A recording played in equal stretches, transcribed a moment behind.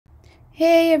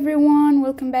Hey everyone,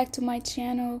 welcome back to my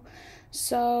channel.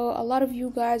 So a lot of you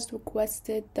guys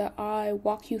requested that I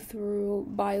walk you through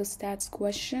biostats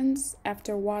questions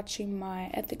after watching my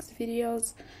ethics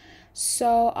videos.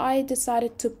 So I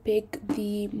decided to pick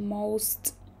the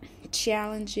most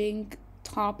challenging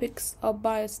topics of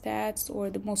biostats, or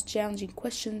the most challenging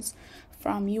questions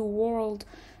from UWorld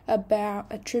about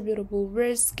attributable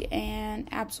risk and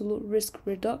absolute risk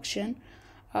reduction.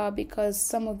 Because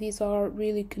some of these are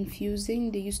really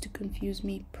confusing. They used to confuse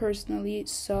me personally.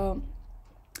 So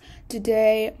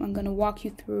today I'm going to walk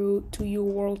you through two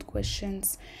UWorld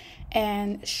questions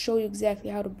and show you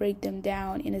exactly how to break them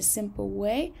down in a simple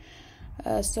way.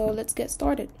 So let's get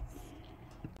started.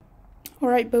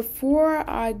 Alright, before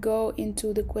I go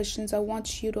into the questions, I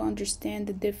want you to understand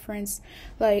the difference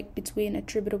between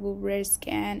attributable risk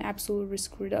and absolute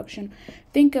risk reduction.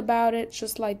 Think about it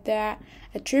just like that.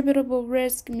 Attributable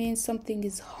risk means something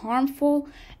is harmful,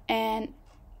 and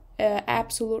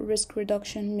absolute risk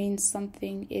reduction means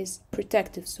something is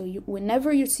protective. So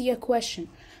whenever you see a question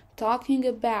talking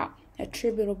about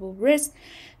attributable risk,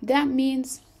 that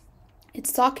means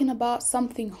it's talking about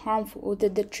something harmful, or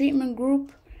that the treatment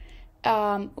group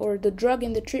or the drug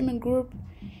in the treatment group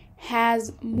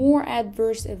has more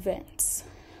adverse events.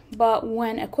 But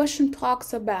when a question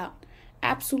talks about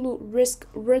absolute risk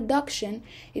reduction,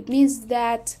 it means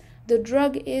that the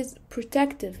drug is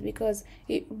protective because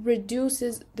it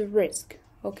reduces the risk.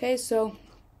 Okay, so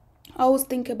always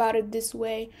think about it this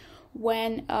way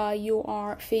when you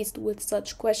are faced with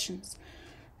such questions.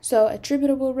 So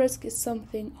attributable risk is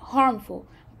something harmful,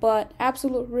 but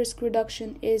absolute risk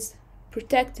reduction is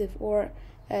protective or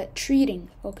treating.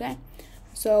 Okay,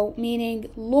 so meaning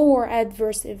lower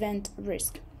adverse event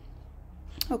risk.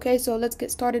 Okay, so let's get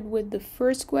started with the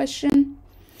first question.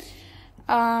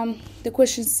 The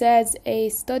question says, a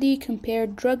study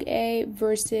compared drug A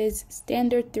versus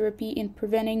standard therapy in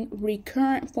preventing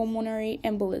recurrent pulmonary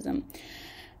embolism.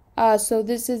 So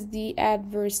this is the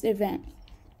adverse event.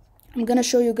 I'm gonna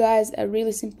show you guys a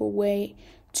really simple way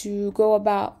to go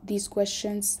about these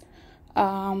questions,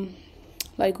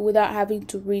 without having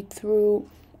to read through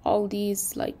all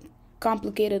these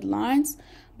complicated lines.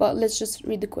 But let's just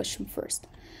read the question first.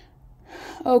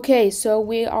 Okay, so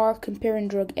we are comparing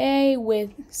drug A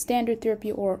with standard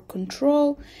therapy or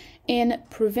control in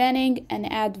preventing an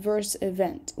adverse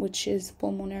event, which is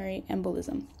pulmonary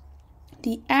embolism.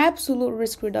 The absolute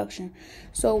risk reduction.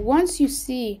 So once you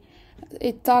see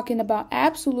it talking about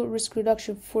absolute risk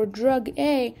reduction for drug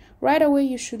A, right away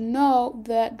you should know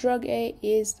that drug A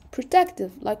is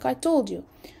protective, like I told you,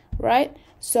 right?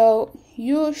 So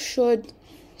you should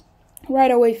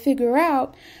right away figure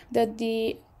out that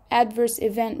the adverse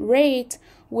event rate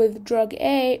with drug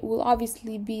A will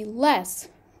obviously be less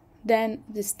than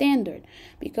the standard,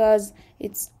 because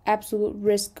it's absolute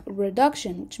risk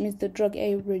reduction, which means the drug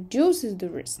A reduces the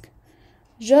risk,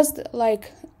 just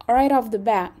like right off the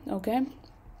bat. Okay,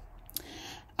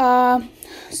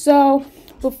 so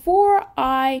before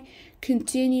I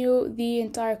continue the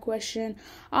entire question,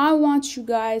 I want you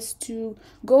guys to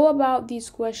go about these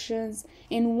questions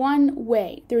in one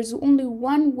way. There's only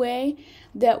one way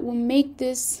that will make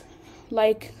this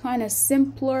kind of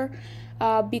simpler,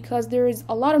 because there is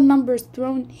a lot of numbers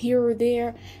thrown here or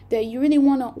there that you really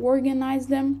want to organize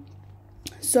them.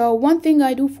 So one thing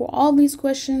I do for all these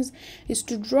questions is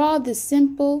to draw the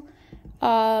simple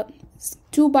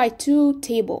 2x2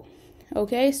 table.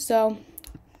 Okay, so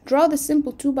draw the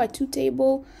simple 2x2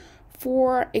 table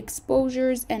for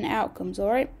exposures and outcomes. All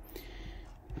right,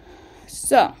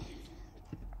 so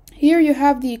here you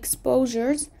have the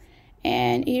exposures,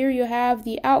 and here you have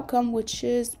the outcome, which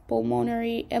is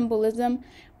pulmonary embolism,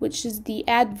 which is the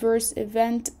adverse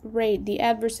event rate. The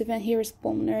adverse event here is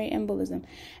pulmonary embolism.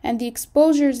 And the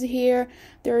exposures here,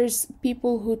 there's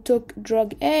people who took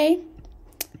drug A,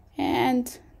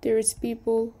 and there's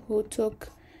people who took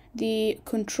the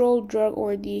controlled drug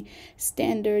or the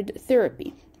standard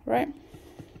therapy, right?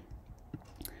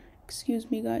 Excuse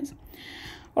me, guys.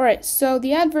 All right, so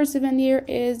the adverse event here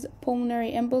is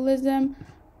pulmonary embolism,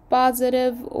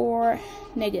 positive or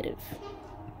negative.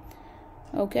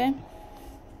 Okay,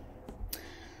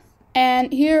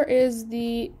 and here is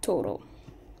the total.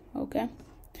 Okay,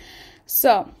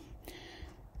 so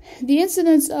the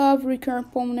incidence of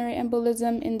recurrent pulmonary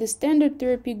embolism in the standard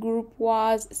therapy group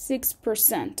was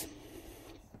 6%.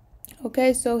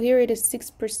 Okay, so here it is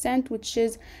 6%, which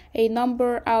is a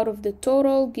number out of the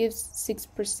total, gives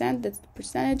 6%, that's the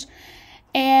percentage.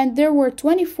 And there were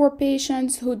 24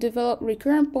 patients who developed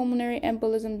recurrent pulmonary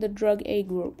embolism, the drug A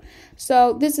group.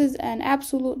 So this is an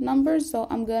absolute number, so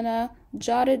I'm gonna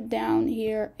jot it down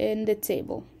here in the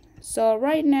table. So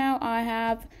right now I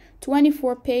have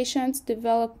 24 patients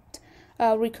developed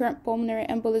recurrent pulmonary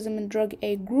embolism in drug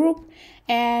A group,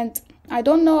 and I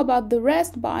don't know about the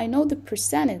rest, but I know the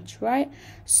percentage, right?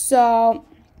 So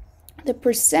the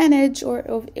percentage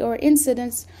or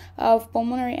incidence of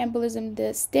pulmonary embolism,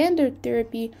 the standard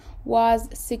therapy was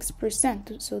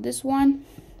 6%. So this one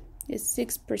is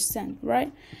 6%,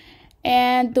 right?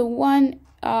 And the one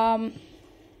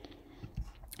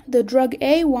the drug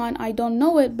A one, I don't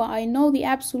know it, but I know the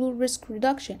absolute risk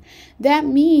reduction. That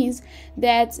means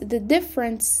that the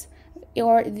difference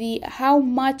or the how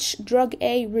much drug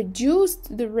A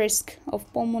reduced the risk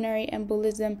of pulmonary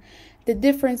embolism, the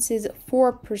difference is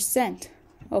 4%.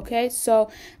 Okay, so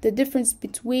the difference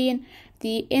between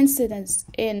the incidence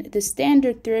in the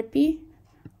standard therapy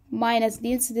minus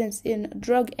the incidence in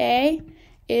drug A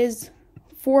is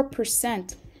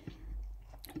 4%.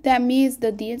 That means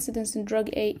that the incidence in drug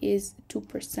A is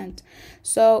 2%.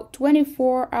 So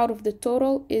 24 out of the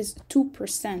total is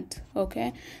 2%.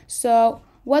 Okay, so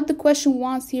what the question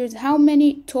wants here is how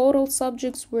many total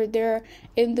subjects were there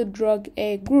in the drug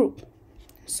A group.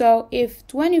 So if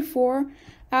 24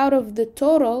 out of the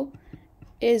total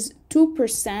is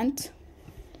 2%,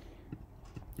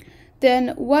 then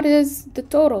what is the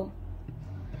total?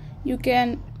 You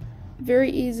can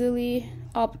very easily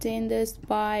obtain this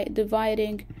by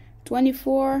dividing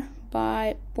 24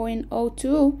 by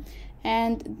 0.02,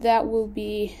 and that will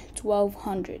be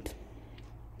 1200.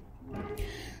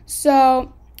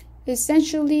 So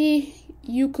essentially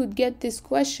you could get this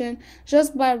question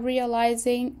just by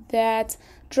realizing that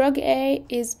drug A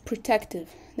is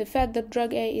protective. The fact that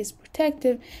drug A is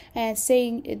protective and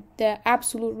saying the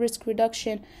absolute risk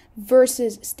reduction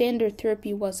versus standard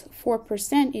therapy was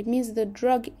 4%, it means the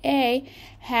drug A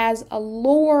has a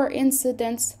lower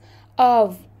incidence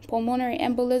of pulmonary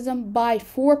embolism by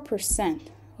 4%.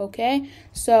 Okay,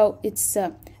 so it's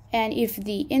and if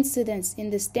the incidence in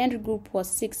the standard group was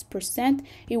 6%,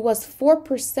 it was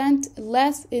 4%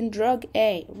 less in drug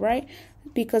A, right?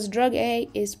 Because drug A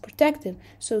is protective.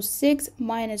 So 6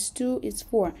 minus 2 is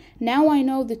 4. Now I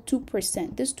know the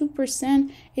 2%. This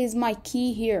 2% is my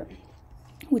key here,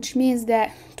 which means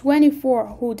that 24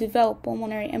 who develop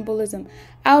pulmonary embolism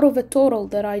out of a total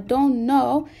that I don't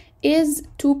know is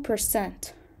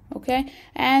 2%. Okay,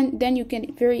 and then you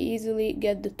can very easily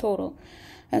get the total.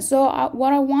 And so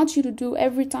what I want you to do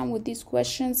every time with these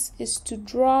questions is to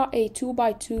draw a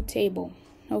 2x2 table.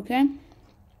 Okay,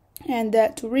 and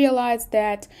to realize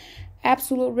that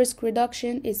absolute risk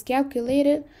reduction is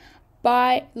calculated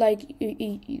by, like,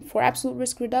 for absolute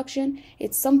risk reduction,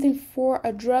 it's something for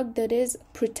a drug that is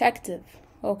protective.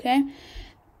 Okay,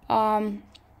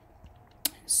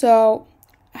 so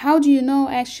how do you know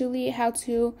actually how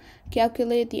to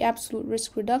calculate the absolute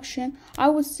risk reduction? I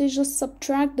would say just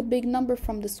subtract the big number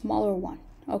from the smaller one.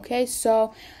 Okay,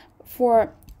 so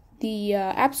for the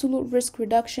absolute risk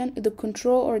reduction, the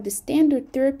control or the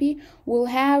standard therapy will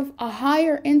have a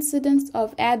higher incidence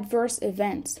of adverse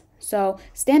events. So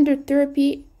standard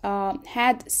therapy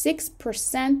had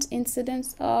 6%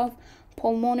 incidence of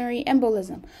pulmonary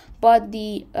embolism, but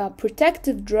the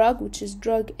protective drug, which is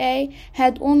drug A,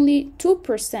 had only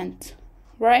 2%,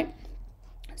 right?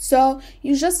 So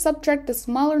you just subtract the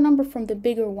smaller number from the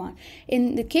bigger one.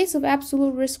 In the case of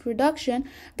absolute risk reduction,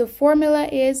 the formula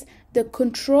is the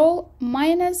control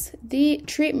minus the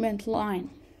treatment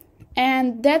line.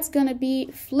 And that's going to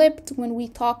be flipped when we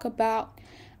talk about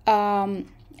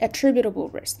attributable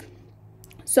risk.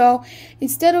 So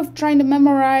instead of trying to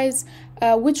memorize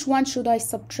which one should I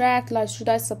subtract, like should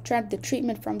I subtract the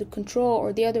treatment from the control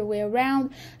or the other way around,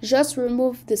 just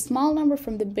remove the small number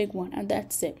from the big one, and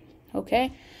that's it.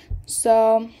 Okay,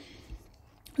 so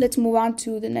let's move on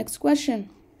to the next question.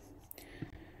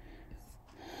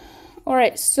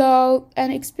 Alright, so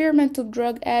an experimental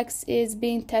drug X is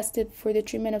being tested for the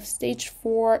treatment of stage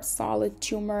 4 solid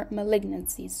tumor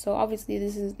malignancies. So obviously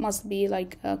this must be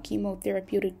like a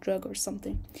chemotherapeutic drug or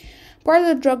something. Part of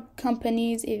the drug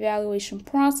company's evaluation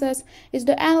process is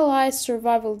to analyze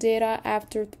survival data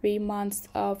after 3 months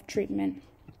of treatment.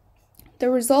 The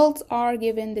results are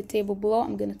given in the table below.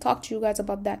 I'm going to talk to you guys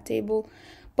about that table.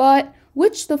 But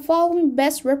which the following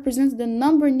best represents the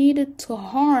number needed to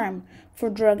harm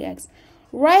for drug X?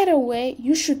 Right away,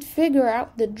 you should figure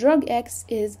out that drug X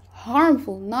is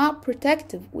harmful, not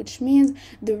protective, which means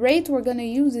the rate we're going to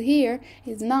use here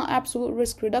is not absolute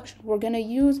risk reduction. We're going to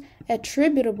use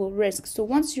attributable risk. So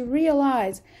once you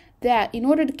realize that in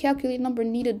order to calculate number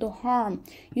needed to harm,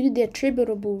 you need the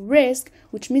attributable risk,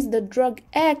 which means the drug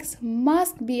X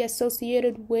must be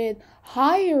associated with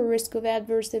higher risk of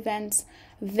adverse events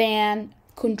than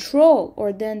control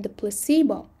or than the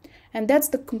placebo. And that's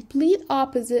the complete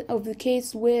opposite of the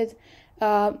case with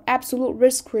absolute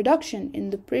risk reduction in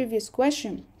the previous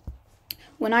question.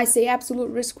 When I say absolute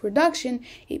risk reduction,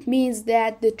 it means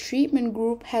that the treatment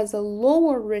group has a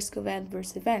lower risk of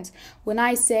adverse events. When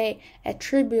I say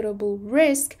attributable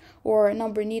risk or a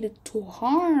number needed to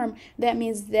harm, that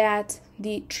means that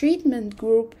the treatment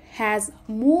group has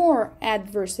more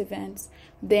adverse events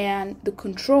than the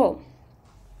control.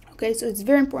 Okay, so it's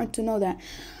very important to know that.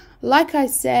 Like I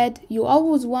said, you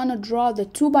always want to draw the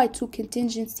 2x2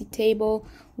 contingency table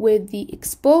with the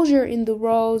exposure in the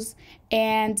rows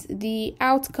and the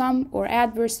outcome or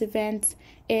adverse events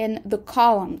in the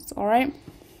columns, all right?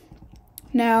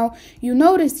 Now, you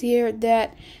notice here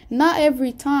that not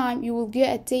every time you will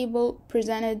get a table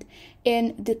presented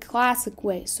in the classic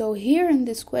way. So here in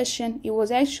this question, it was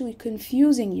actually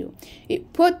confusing you.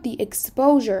 It put the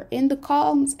exposure in the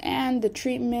columns and the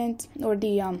treatment or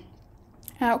the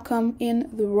outcome in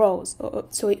the rows.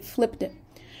 So it flipped it.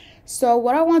 So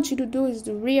what I want you to do is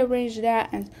to rearrange that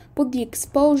and put the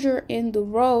exposure in the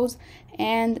rows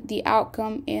and the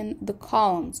outcome in the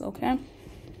columns, okay?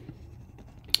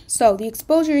 So the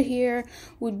exposure here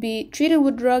would be treated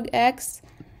with drug X,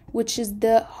 which is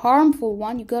the harmful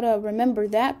one. You gotta remember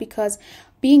that, because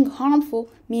being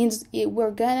harmful means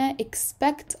we're gonna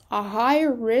expect a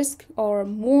higher risk or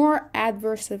more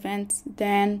adverse events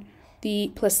than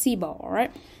the placebo, all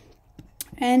right?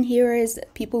 And here is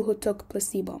people who took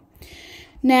placebo.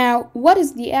 Now, what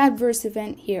is the adverse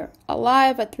event here?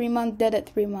 Alive at 3 months, dead at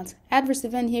 3 months. Adverse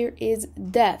event here is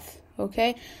death,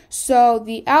 okay? So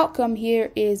the outcome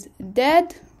here is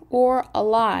dead or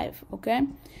alive, okay?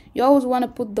 You always want to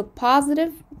put the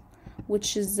positive,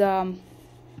 which is,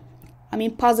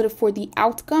 positive for the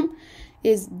outcome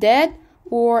is dead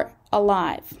or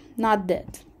alive, not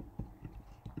dead,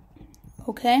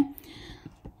 okay?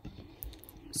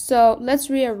 So let's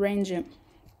rearrange it.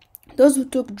 Those who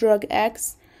took drug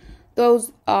X,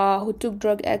 those who took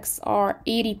drug X are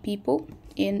 80 people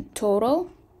in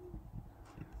total,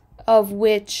 of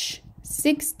which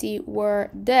 60 were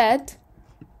dead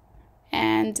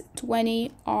and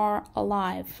 20 are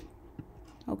alive,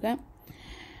 okay?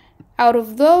 Out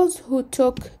of those who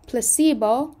took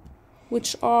placebo,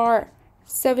 which are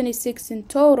 76 in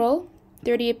total,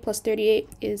 38 plus 38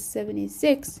 is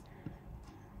 76,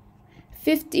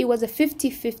 50 was a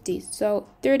 50-50, so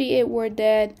 38 were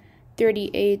dead,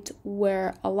 38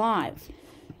 were alive.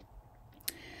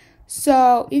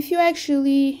 So if you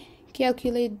actually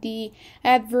calculate the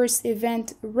adverse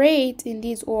event rate in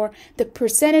these, or the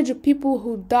percentage of people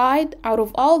who died out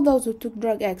of all those who took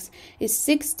drug X, is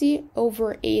 60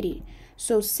 over 80.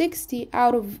 So 60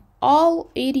 out of all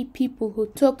 80 people who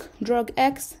took drug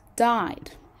X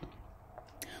died.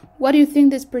 What do you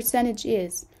think this percentage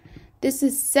is? This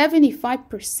is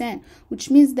 75%,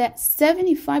 which means that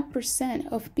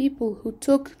 75% of people who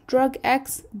took drug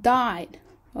X died,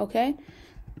 okay?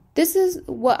 This is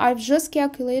what I've just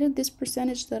calculated. This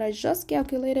percentage that I just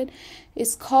calculated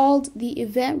is called the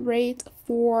event rate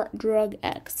for drug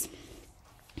X,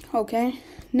 okay?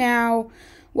 Now,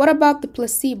 what about the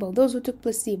placebo, those who took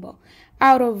placebo?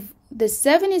 Out of the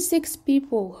 76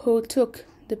 people who took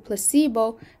the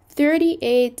placebo,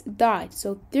 38 died.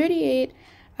 So 38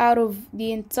 out of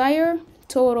the entire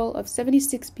total of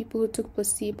 76 people who took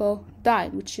placebo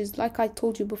died, which is, like I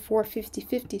told you before,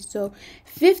 50-50. So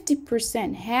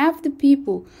 50%, half the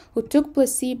people who took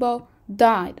placebo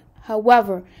died.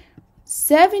 However,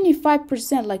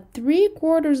 75%, like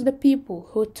 3/4 of the people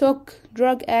who took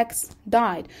drug X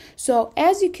died. So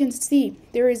as you can see,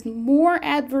 there is more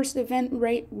adverse event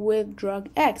rate with drug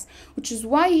X, which is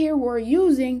why here we're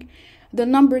using the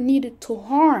number needed to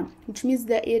harm, which means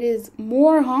that it is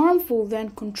more harmful than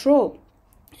control.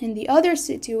 In the other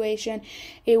situation,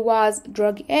 it was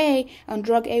drug A, and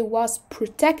drug A was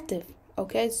protective.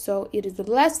 Okay, so it is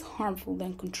less harmful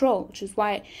than control, which is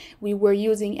why we were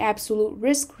using absolute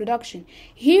risk reduction.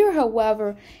 Here,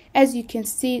 however, as you can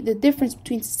see, the difference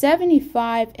between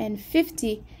 75 and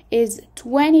 50 is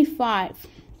 25,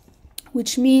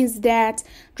 which means that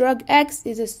drug X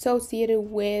is associated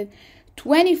with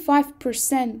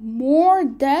 25% more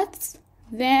deaths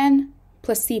than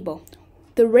placebo.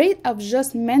 The rate I've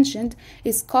just mentioned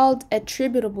is called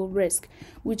attributable risk,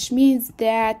 which means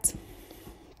that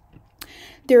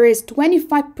there is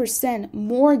 25%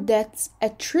 more deaths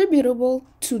attributable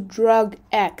to drug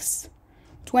X.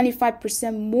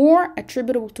 25% more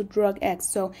attributable to drug X.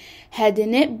 So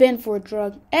hadn't it been for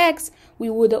drug X, we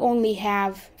would only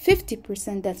have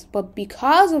 50% deaths. But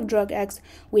because of drug X,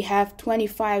 we have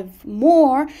 25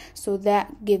 more. So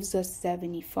that gives us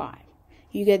 75.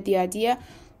 You get the idea?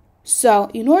 So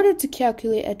in order to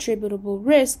calculate attributable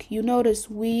risk, you notice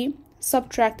we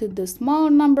subtracted the small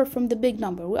number from the big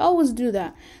number. We always do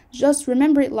that. Just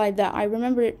remember it like that. I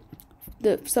remember it,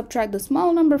 subtract the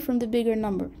small number from the bigger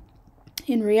number.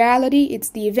 In reality, it's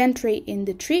the event rate in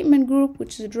the treatment group,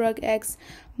 which is drug X,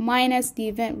 minus the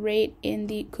event rate in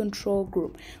the control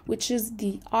group, which is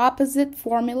the opposite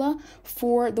formula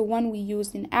for the one we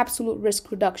used in absolute risk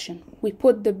reduction. We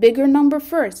put the bigger number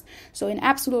first. So in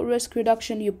absolute risk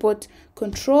reduction, you put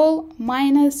control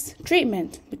minus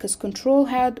treatment because control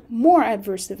had more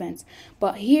adverse events.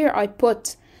 But here I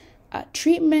put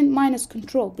treatment minus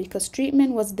control because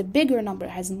treatment was the bigger number,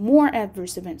 has more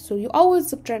adverse events. So you always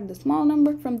subtract the small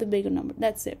number from the bigger number.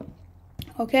 That's it.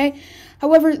 Okay.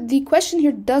 However, the question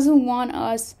here doesn't want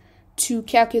us to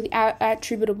calculate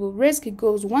attributable risk. It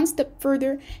goes one step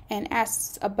further and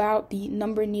asks about the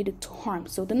number needed to harm.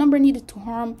 So the number needed to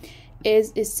harm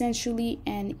is essentially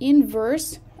an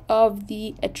inverse of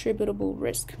the attributable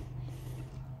risk.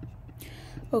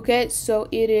 Okay, so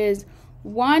it is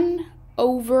 1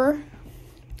 over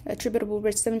attributable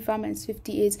risk. 75 minus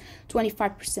 50 is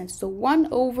 25%. So 1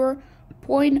 over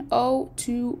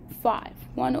 0.025.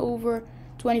 1 over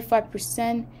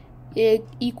 25%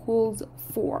 equals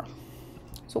 4.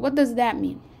 So what does that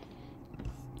mean?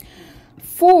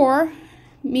 4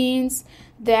 means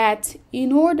that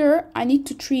in order I need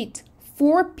to treat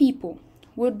 4 people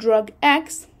with drug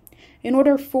X in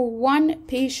order for 1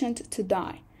 patient to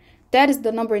die. That is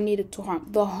the number needed to harm.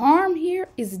 The harm here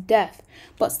is death,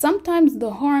 but sometimes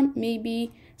the harm may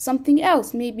be something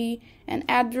else, maybe an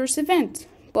adverse event.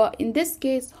 But in this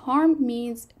case, harm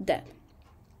means death.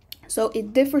 So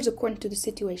it differs according to the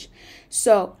situation.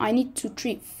 So I need to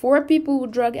treat 4 people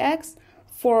with drug X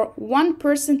for 1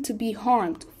 person to be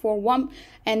harmed,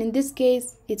 and in this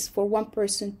case, it's for 1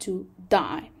 person to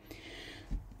die.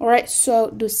 All right,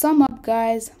 so to sum up,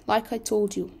 guys, like I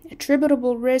told you,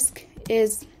 attributable risk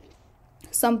is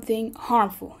something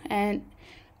harmful, and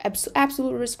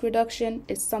absolute risk reduction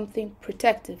is something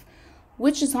protective.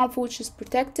 Which is harmful, which is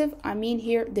protective? I mean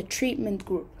here the treatment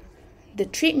group. The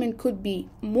treatment could be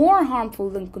more harmful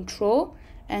than control,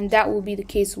 and that will be the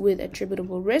case with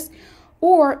attributable risk,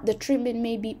 or the treatment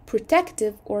may be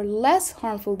protective or less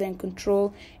harmful than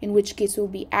control, in which case it will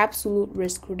be absolute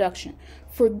risk reduction.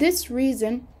 For this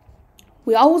reason,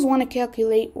 we always want to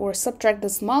calculate or subtract the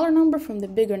smaller number from the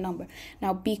bigger number.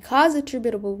 Now, because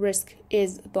attributable risk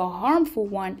is the harmful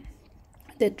one,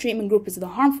 the treatment group is the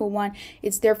harmful one,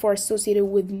 it's therefore associated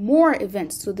with more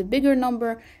events. So the bigger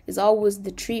number is always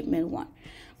the treatment one.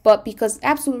 But because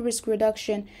absolute risk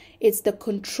reduction, it's the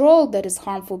control that is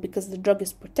harmful because the drug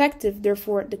is protective,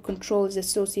 therefore the control is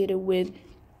associated with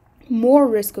more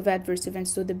risk of adverse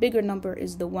events. So the bigger number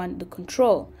is the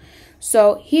control.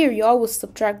 So here you always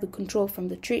subtract the control from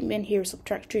the treatment. Here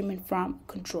subtract treatment from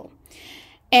control.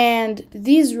 And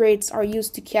these rates are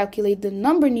used to calculate the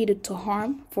number needed to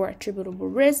harm for attributable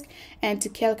risk and to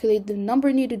calculate the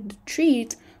number needed to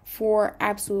treat for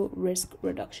absolute risk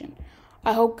reduction.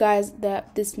 I hope, guys,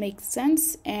 that this makes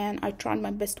sense, and I tried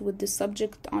my best with this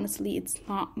subject. Honestly, it's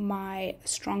not my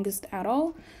strongest at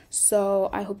all. So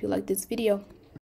I hope you like this video.